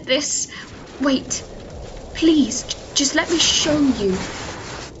bad at this. Wait, please, just let me show you.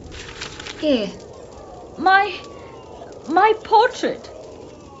 Here. My portrait.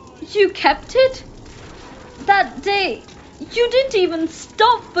 You kept it? That day, you didn't even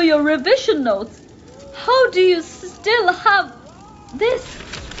stop for your revision notes. How do you still have this?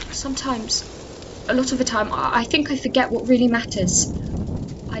 Sometimes, a lot of the time, I think I forget what really matters.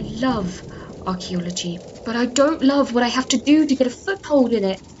 I love archaeology, but I don't love what I have to do to get a foothold in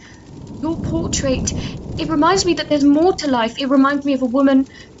it. Your portrait, it reminds me that there's more to life. It reminds me of a woman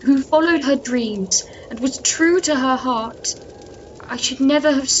who followed her dreams and was true to her heart. I should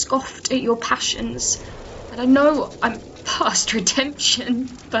never have scoffed at your passions. And I know I'm past redemption,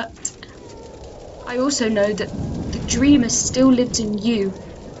 but I also know that the dreamer still lives in you.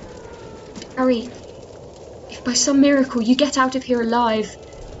 Harry, if by some miracle you get out of here alive,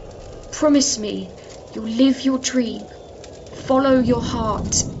 promise me you'll live your dream, follow your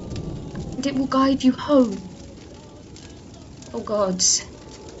heart, and it will guide you home. Oh gods,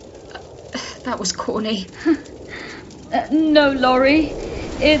 that was corny. No, Laurie,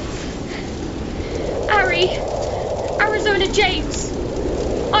 it's Harry, Arizona James.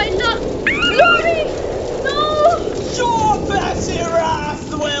 I love Laurie. No! Your better wrath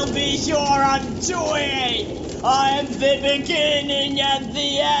will be your undoing. I am the beginning and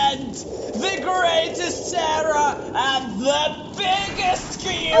the end, the greatest terror and the biggest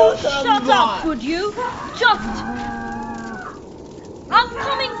king. Oh, shut up, would you? Just. I'm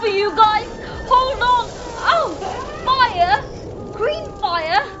coming for you guys. Hold on. Oh, fire. Green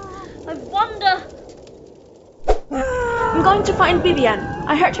fire. I wonder I'm going to find Vivian.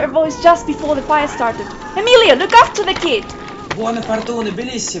 I heard her voice just before the fire started. Emilia, look after the kid! Buona pardone,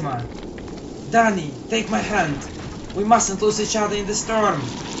 bellissima. Danny, take my hand. We mustn't lose each other in the storm.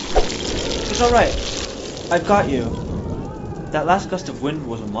 It's alright. I've got you. That last gust of wind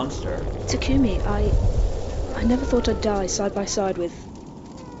was a monster. Takumi, I never thought I'd die side by side with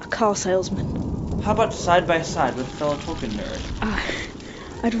a car salesman. How about side by side with a fellow Tolkien nerd?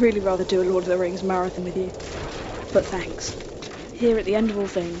 I'd really rather do a Lord of the Rings marathon with you. But thanks. Here at the end of all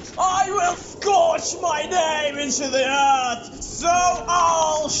things. I will scorch my name into the earth, so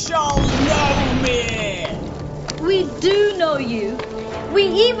all shall know me! We do know you. We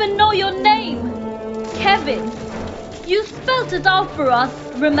even know your name. Kevin. You spelt it out for us,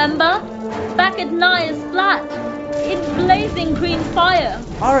 remember? Back at Naya's flat. In blazing green fire.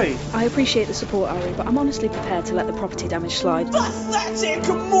 Ari! I appreciate the support, Ari, but I'm honestly prepared to let the property damage slide. Pathetic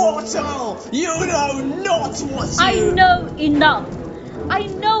mortal! You know not what you... I know enough. I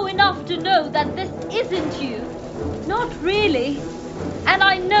know enough to know that this isn't you. Not really. And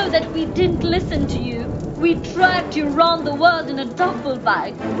I know that we didn't listen to you. We dragged you around the world in a duffel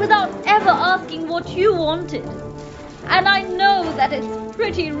bag without ever asking what you wanted. And I know that it's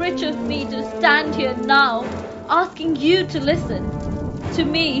pretty rich of me to stand here now, asking you to listen to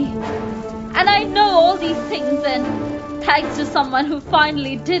me. And I know all these things, and thanks to someone who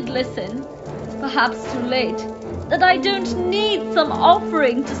finally did listen, perhaps too late, that I don't need some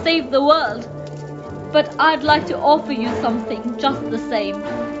offering to save the world. But I'd like to offer you something just the same.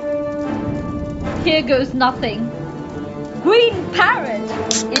 Here goes nothing. Green parrot!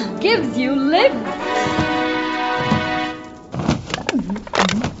 It gives you limbs!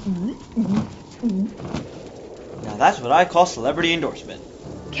 Now that's what I call celebrity endorsement.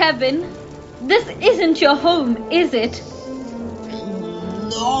 Kevin, this isn't your home, is it?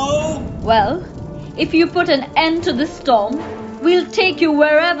 No! Well, if you put an end to the storm, we'll take you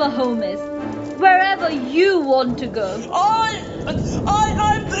wherever home is. Wherever you want to go. I'm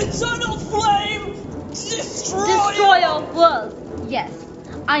the eternal flame! Destroyer of worlds. Yes,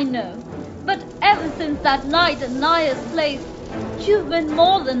 I know. But ever since that night at Naya's place, you've been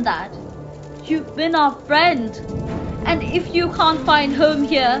more than that. You've been our friend. And if you can't find home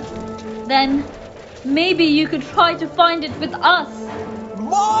here, then maybe you could try to find it with us.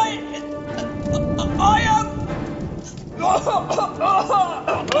 I am...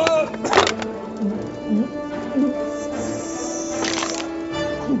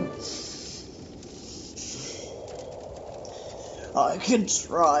 I can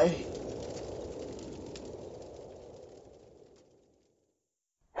try.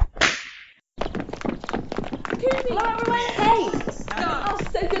 Hello everyone! Hey! Oh,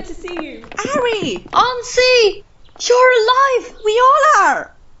 so good to see you. Ari! Auntie! You're alive! We all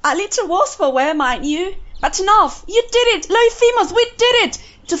are! A little wasteful way, mind you. But enough! You did it! Loiphimos, we did it!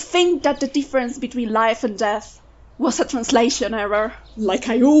 To think that the difference between life and death was a translation error. Like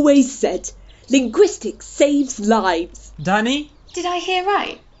I always said, linguistics saves lives. Danny? Did I hear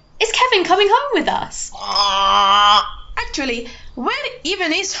right? Is Kevin coming home with us? Actually, where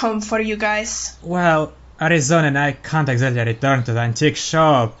even is home for you guys? Well, Arizona and I can't exactly return to the antique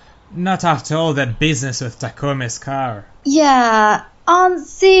shop. Not after all that business with Takumi's car. Yeah,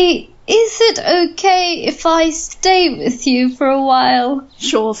 Auntie, is it okay if I stay with you for a while?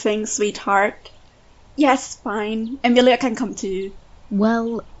 Sure thing, sweetheart. Yes, fine. Emilia can come too.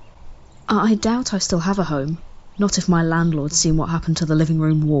 Well, I doubt I still have a home. Not if my landlord's seen what happened to the living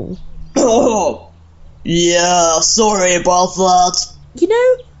room wall. Oh, yeah, sorry about that. You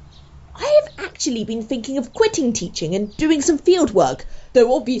know, I have actually been thinking of quitting teaching and doing some field work,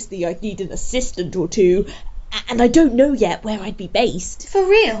 though obviously I'd need an assistant or two, and I don't know yet where I'd be based. For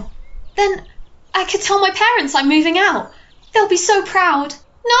real? Then I could tell my parents I'm moving out. They'll be so proud.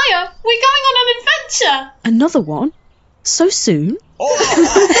 Naya, we're going on an adventure! Another one? So soon?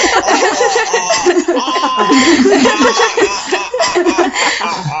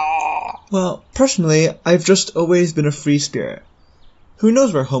 Well, personally, I've just always been a free spirit. Who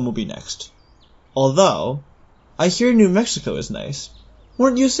knows where home will be next? Although, I hear New Mexico is nice.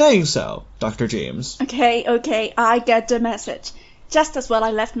 Weren't you saying so, Dr. James? Okay, I get the message. Just as well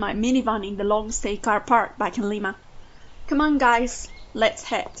I left my minivan in the long stay car park back in Lima. Come on, guys, let's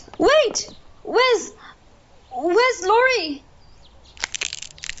head. Wait! Where's Lori?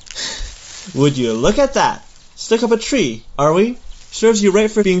 Would you look at that? Stuck up a tree, are we? Serves you right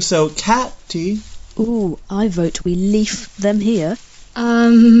for being so catty. Ooh, I vote we leave them here.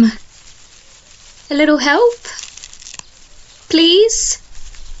 A little help? Please?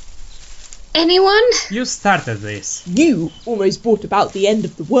 Anyone? You started this. You almost brought about the end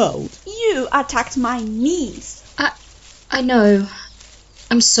of the world. You attacked my niece. I know.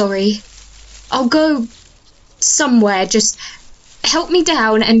 I'm sorry. I'll go somewhere. Just help me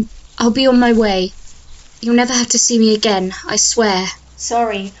down and I'll be on my way. You'll never have to see me again, I swear.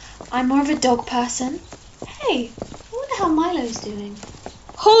 Sorry, I'm more of a dog person. Hey, I wonder how Milo's doing.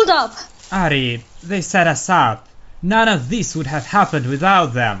 Hold up! Ari, they set us up. None of this would have happened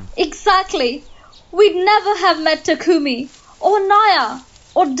without them. Exactly. We'd never have met Takumi, or Naya,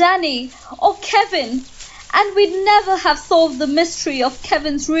 or Danny, or Kevin. And we'd never have solved the mystery of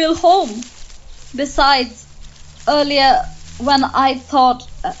Kevin's real home. Besides, earlier when I thought,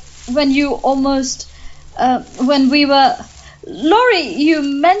 when we were... Laurie, you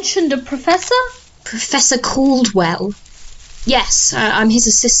mentioned a professor? Professor Caldwell. Yes, I'm his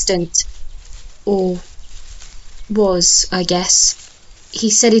assistant. Or was, I guess. He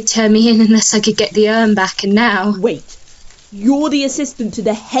said he'd turn me in unless I could get the urn back, and now... Wait, you're the assistant to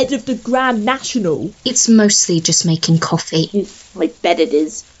the head of the Grand National? It's mostly just making coffee. I bet it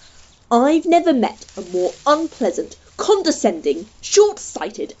is. I've never met a more unpleasant, condescending,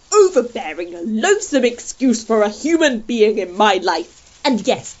 short-sighted, overbearing, loathsome excuse for a human being in my life. And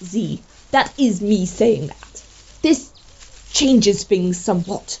yes, Z, that is me saying that. This changes things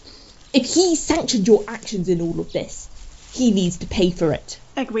somewhat. If he sanctioned your actions in all of this, he needs to pay for it.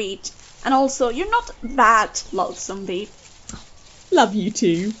 Agreed. And also, you're not that loathsome, babe. Love you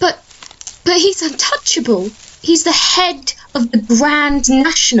too. But he's untouchable. He's the head of the Grand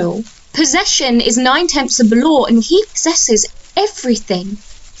National. Possession is 9/10 of the law, and he possesses everything.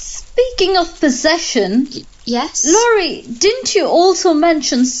 Speaking of possession... Yes? Laurie, didn't you also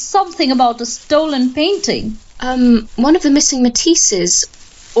mention something about a stolen painting? One of the missing Matisses,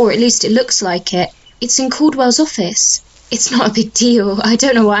 or at least it looks like it. It's in Caldwell's office. It's not a big deal. I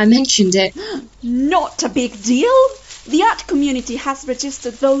don't know why I mentioned it. Not a big deal? The art community has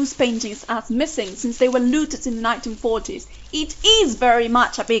registered those paintings as missing since they were looted in the 1940s. It is very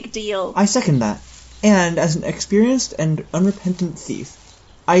much a big deal. I second that. And as an experienced and unrepentant thief,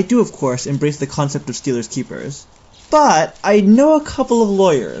 I do of course embrace the concept of stealers' keepers. But I know a couple of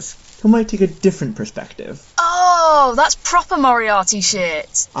lawyers who might take a different perspective. Oh, that's proper Moriarty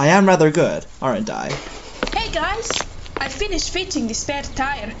shit. I am rather good, aren't I? Hey guys, I finished fitting the spare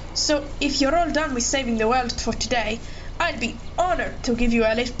tire, so if you're all done with saving the world for today, I'd be honored to give you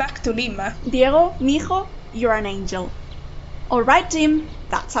a lift back to Lima. Diego, mijo, you're an angel. Alright, Tim,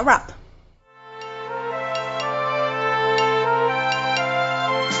 that's a wrap.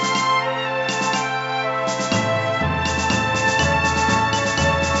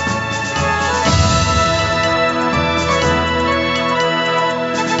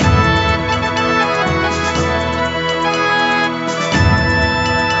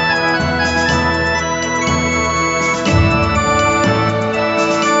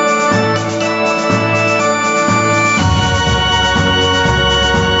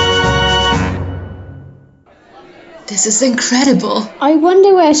 This is incredible. I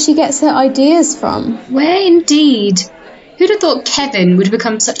wonder where she gets her ideas from. Where indeed? Who'd have thought Kevin would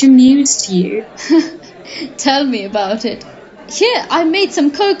become such a muse to you? Tell me about it. Here, I made some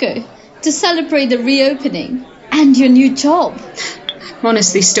cocoa to celebrate the reopening and your new job. I'm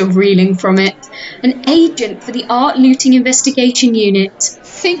honestly still reeling from it. An agent for the Art Looting Investigation Unit.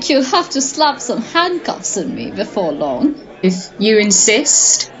 Think you'll have to slap some handcuffs on me before long. If you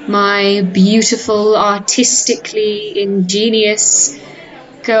insist, my beautiful, artistically ingenious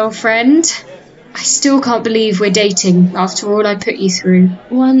girlfriend. I still can't believe we're dating after all I put you through.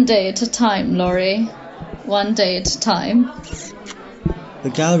 One day at a time, Laurie. One day at a time.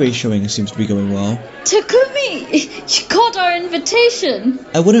 The gallery showing seems to be going well. Takumi! You got our invitation!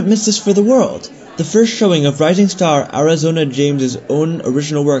 I wouldn't miss this for the world. The first showing of rising star Arizona James's own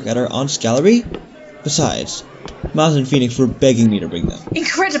original work at our aunt's gallery? Besides, Miles and Phoenix were begging me to bring them.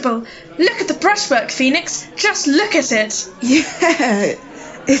 Incredible! Look at the brushwork, Phoenix! Just look at it! Yeah,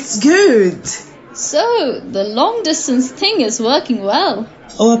 it's good. So, the long-distance thing is working well.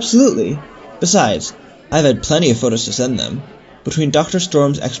 Oh, absolutely. Besides, I've had plenty of photos to send them. Between Dr.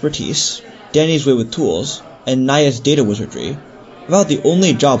 Storm's expertise, Danny's way with tools, and Naya's data wizardry, about the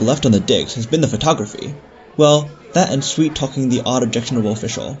only job left on the digs has been the photography. Well, that and sweet-talking the odd objectionable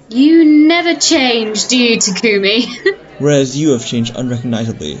official. You never change, do you, Takumi? Whereas you have changed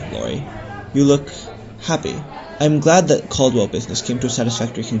unrecognizably, Laurie. You look happy. I'm glad that Caldwell business came to a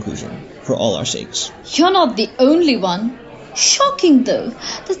satisfactory conclusion, for all our sakes. You're not the only one. Shocking, though,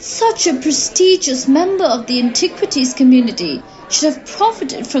 that such a prestigious member of the antiquities community should have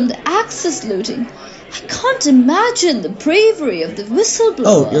profited from the access looting. I can't imagine the bravery of the whistleblower.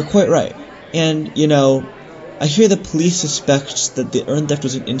 Oh, you're quite right. And, you know, I hear the police suspect that the urn theft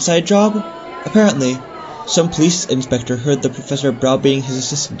was an inside job. Apparently, Some police inspector heard the professor browbeating his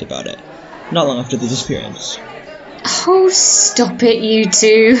assistant about it, not long after the disappearance. Oh, stop it, you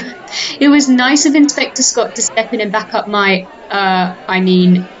two. It was nice of Inspector Scott to step in and back up my,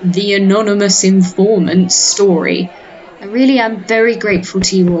 the anonymous informant story. I really am very grateful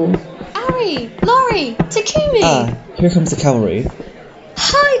to you all. Ari, Laurie, Takumi! Ah, here comes the cavalry.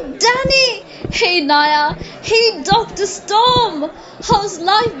 Hi, Danny! Hey, Naya! Hey, Dr. Storm! How's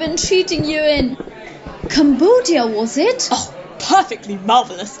life been treating you in Cambodia, was it? Oh, perfectly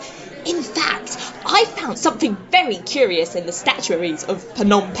marvellous. In fact, I found something very curious in the statuaries of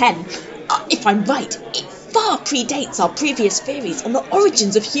Phnom Penh. If I'm right, it far predates our previous theories on the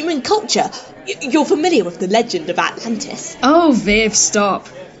origins of human culture. You're familiar with the legend of Atlantis? Oh, Viv, stop.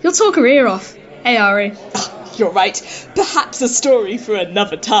 You'll talk her ear off. Hey, Ari. You're right. Perhaps a story for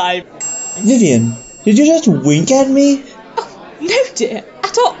another time. Vivian, did you just wink at me? Oh, no, dear.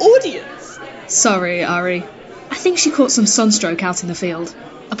 At our audience. Sorry, Ari. I think she caught some sunstroke out in the field.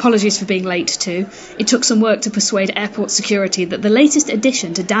 Apologies for being late, too. It took some work to persuade airport security that the latest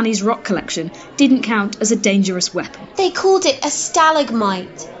addition to Danny's rock collection didn't count as a dangerous weapon. They called it a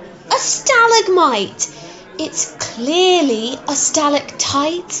stalagmite. A stalagmite! It's clearly a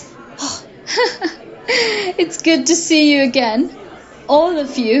stalactite. It's good to see you again. All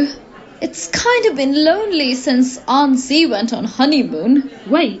of you. It's kind of been lonely since Aunt Z went on honeymoon.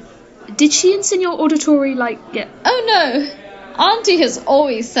 Wait, did she insinuate auditory, Oh no! Auntie has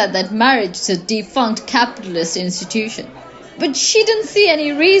always said that marriage is a defunct capitalist institution. But she didn't see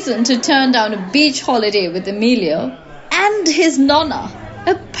any reason to turn down a beach holiday with Emilio. And his nonna.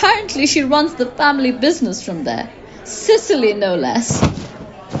 Apparently she runs the family business from there. Sicily, no less.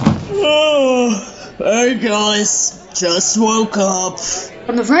 Oh, hey guys, just woke up.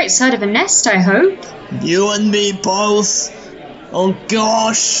 On the right side of a nest, I hope. You and me both. Oh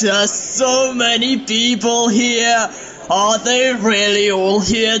gosh, there's so many people here. Are they really all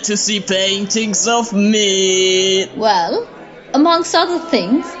here to see paintings of me? Well, amongst other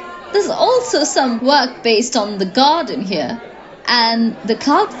things, there's also some work based on the garden here, and the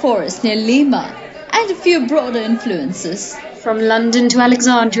cloud forest near Lima, and a few broader influences. From London to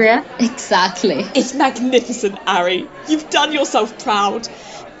Alexandria? Exactly. It's magnificent, Ari. You've done yourself proud.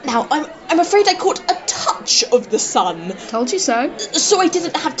 Now, I'm afraid I caught a touch of the sun. Told you so. So I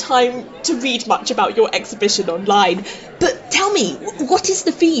didn't have time to read much about your exhibition online. But tell me, what is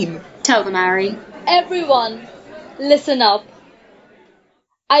the theme? Tell them, Ari. Everyone, listen up.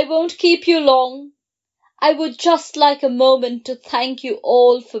 I won't keep you long. I would just like a moment to thank you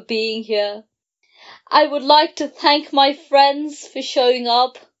all for being here. I would like to thank my friends for showing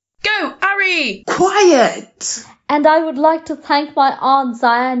up. Go, Ari! Quiet! And I would like to thank my Aunt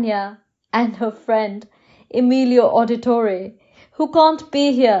Ziania and her friend, Emilio Auditore, who can't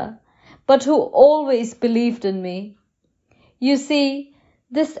be here, but who always believed in me. You see,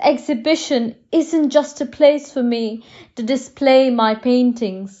 this exhibition isn't just a place for me to display my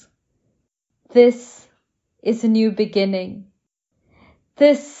paintings. This is a new beginning.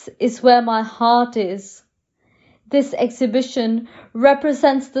 This is where my heart is. This exhibition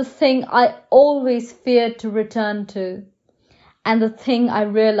represents the thing I always feared to return to, and the thing I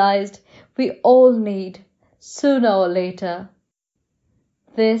realized we all need sooner or later.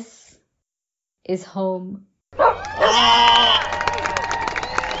 This is home.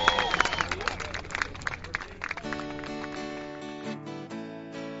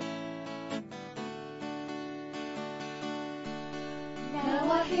 Now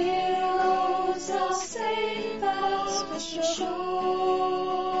our heroes are safe as shore,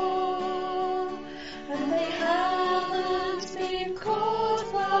 and they haven't been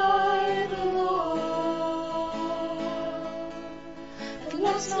caught by the law. But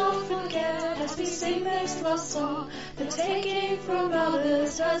let's not forget, as we sing this last song, that taking from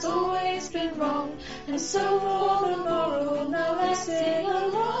others has always been wrong. And so for the moral, now let's sing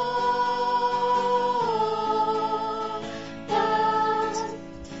along.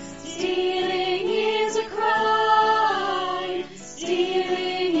 Stealing is a crime.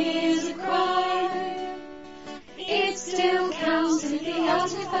 Stealing is a crime. It still counts if the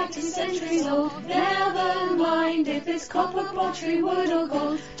artifact is centuries old. Never mind if it's copper, pottery, wood or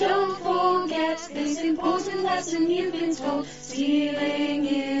gold. Don't forget this important lesson you've been told. Stealing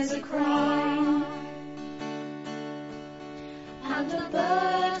is a crime. And a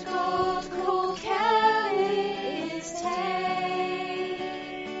bird god called Kelly's tame.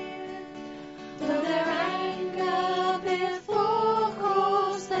 Though their anger before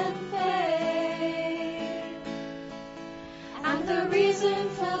caused them fame. And the reason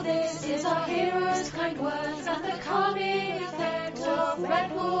for this is our heroes' kind words and the calming effect of Red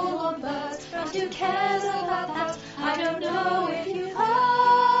Bull on birds. But But who cares about that? I don't know if you've heard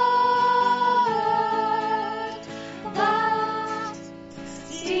that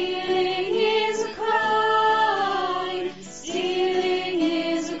stealing is a crime. Stealing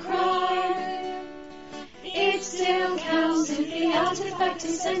is a crime. It still counts if the artifact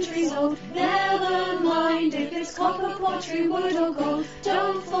is centuries old. Never mind if it's copper, pottery, wood or gold.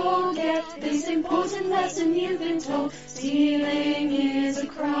 Don't forget this important lesson you've been told. Stealing is a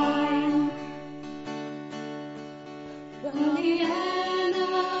crime. When the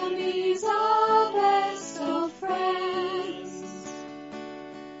enemies are best of friends.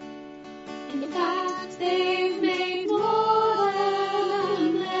 In fact, they've made more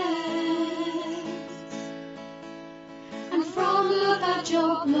than amends. And from a bad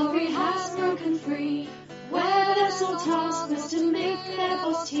job, Laurie has broken free, where their sole task was to make their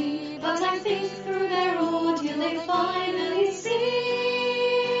boss tea. But I think through their ordeal they finally see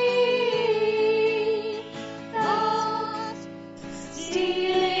that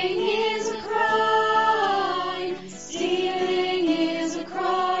stealing is a crime. Stealing is a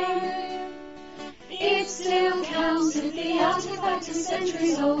crime. It still counts if the artifact is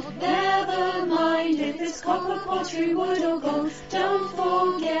centuries old. Never mind if it's copper, pottery, wood or gold. Don't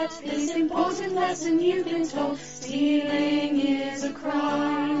forget this important lesson you've been told. Stealing is a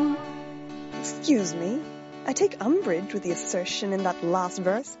crime. Excuse me, I take umbrage with the assertion in that last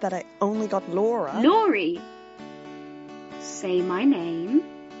verse that I only got Laura. Laurie! Say my name.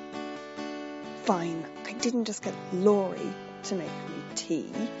 Fine, I didn't just get Laurie to make me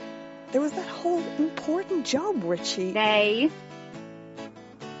tea. There was that whole important job, Richie. They.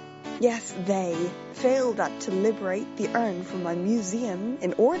 Yes, they failed to liberate the urn from my museum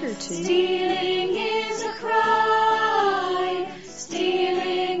in order to... Stealing is a crime.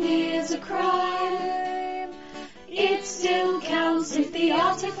 Stealing is a crime. It still counts if the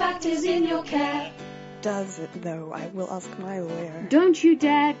artifact is in your care. Does it, though? I will ask my lawyer. Don't you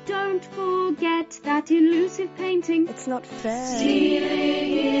dare, don't forget that elusive painting. It's not fair.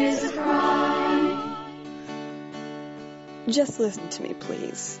 Stealing is a crime. Just listen to me,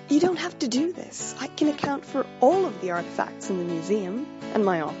 please. You don't have to do this. I can account for all of the artifacts in the museum and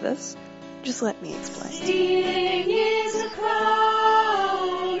my office. Just let me explain. Stealing is a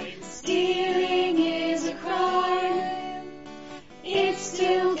crime. Stealing is a crime. It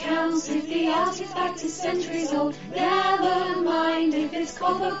still counts if the artifact is centuries old. Never mind if it's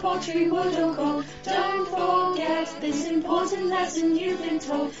copper, pottery, wood or gold. Don't forget this important lesson you've been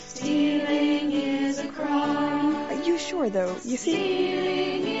told. Stealing is a crime. Are you sure, though? You see...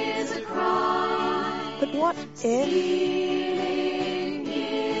 Stealing is a crime. But what if... Stealing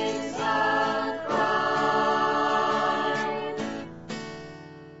is a crime.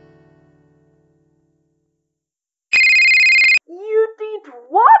 You did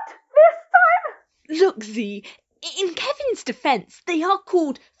what this time? Look, Z, in Kevin's defense, they are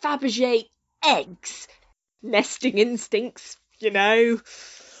called Fabergé eggs. Nesting instincts, you know.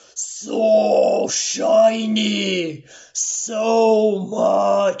 So shiny, so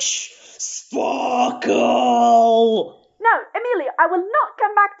much sparkle. No, Amelia, I will not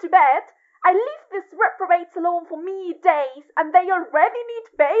come back to bed. I leave these reprobates alone for many days, and they already need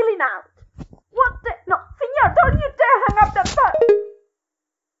bailing out. What the... No, Senor, don't you dare hang up that phone!